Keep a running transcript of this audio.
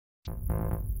This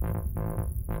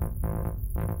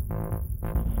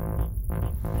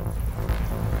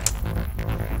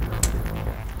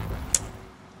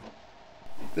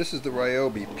is the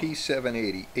Ryobi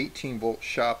P780 18 volt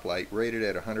shop light rated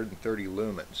at 130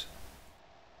 lumens.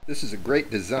 This is a great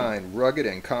design, rugged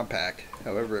and compact.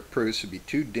 However, it proves to be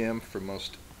too dim for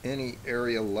most any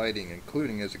area lighting,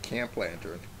 including as a camp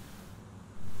lantern.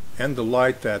 And the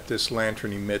light that this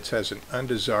lantern emits has an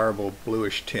undesirable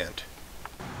bluish tint.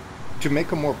 To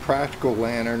make a more practical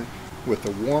lantern with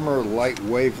a warmer light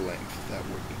wavelength that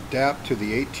would adapt to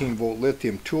the 18 volt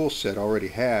lithium tool set already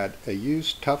had, a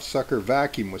used Tuff Sucker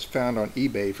vacuum was found on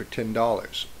eBay for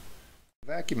 $10. The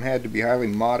vacuum had to be highly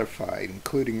modified,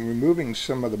 including removing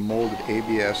some of the molded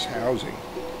ABS housing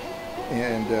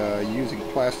and using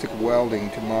plastic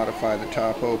welding to modify the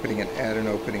top opening and add an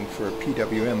opening for a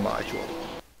PWM module.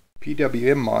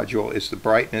 PWM module is the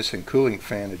brightness and cooling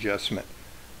fan adjustment.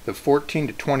 The 14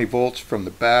 to 20 volts from the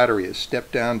battery is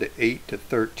stepped down to 8 to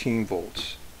 13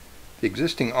 volts. The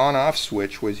existing on-off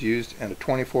switch was used and a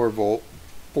 24 volt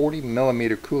 40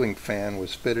 millimeter cooling fan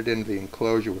was fitted into the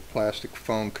enclosure with plastic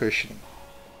foam cushioning.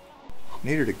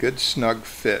 Needed a good snug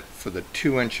fit for the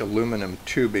 2-inch aluminum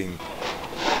tubing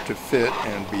to fit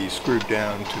and be screwed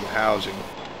down to the housing.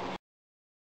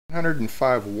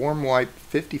 105 warm wipe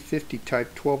 50/50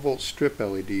 type 12 volt strip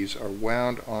LEDs are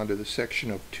wound onto the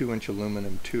section of 2-inch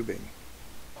aluminum tubing.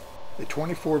 A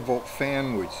 24 volt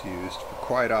fan was used for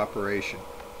quiet operation.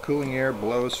 Cooling air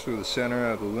blows through the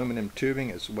center of the aluminum tubing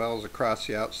as well as across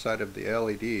the outside of the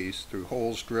LEDs through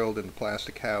holes drilled in the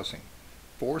plastic housing.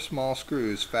 4 small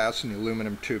screws fasten the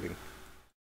aluminum tubing.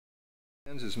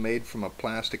 The lens is made from a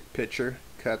plastic pitcher.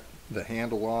 Cut the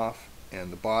handle off and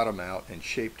the bottom out and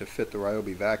shaped to fit the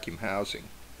Ryobi vacuum housing.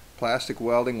 Plastic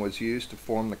welding was used to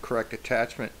form the correct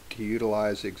attachment to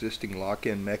utilize the existing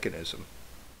lock-in mechanism.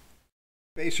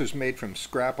 Spacers made from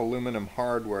scrap aluminum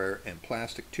hardware and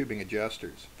plastic tubing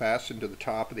adjusters fasten to the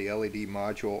top of the LED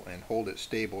module and hold it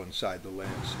stable inside the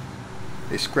lens.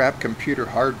 A scrap computer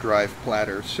hard drive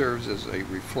platter serves as a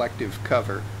reflective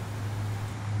cover.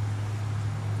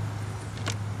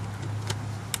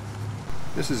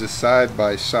 This is a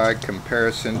side-by-side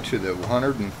comparison to the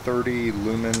 130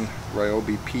 lumen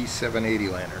Ryobi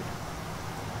P780 lantern.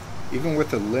 Even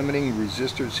with the limiting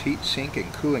resistors, heat sink,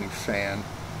 and cooling fan,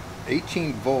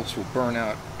 18 volts will burn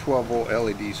out 12 volt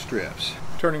LED strips.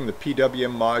 Turning the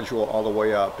PWM module all the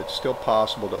way up, it's still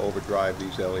possible to overdrive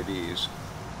these LEDs.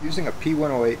 Using a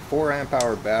P108 4 amp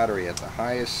hour battery at the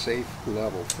highest safe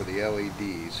level for the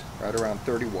LEDs, right around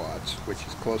 30 watts, which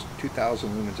is close to 2000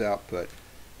 lumens output,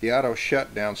 the auto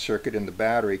shutdown circuit in the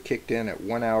battery kicked in at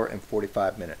 1 hour and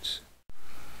 45 minutes.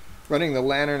 Running the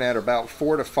lantern at about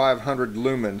 400 to 500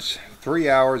 lumens, 3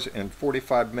 hours and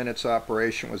 45 minutes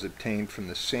operation was obtained from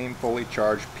the same fully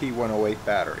charged P108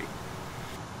 battery.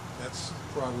 That's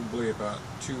probably about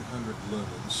 200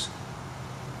 lumens.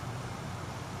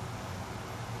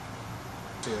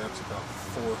 See, that's about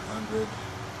 400.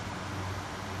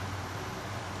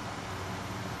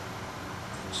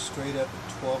 And straight up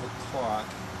at 12 o'clock,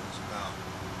 it's about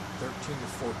 13 to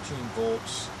 14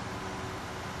 volts.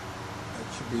 That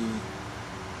should be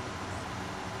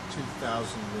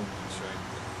 2000 lumens right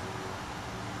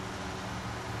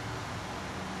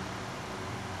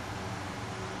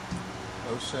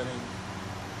there. Low setting,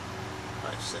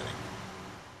 high setting.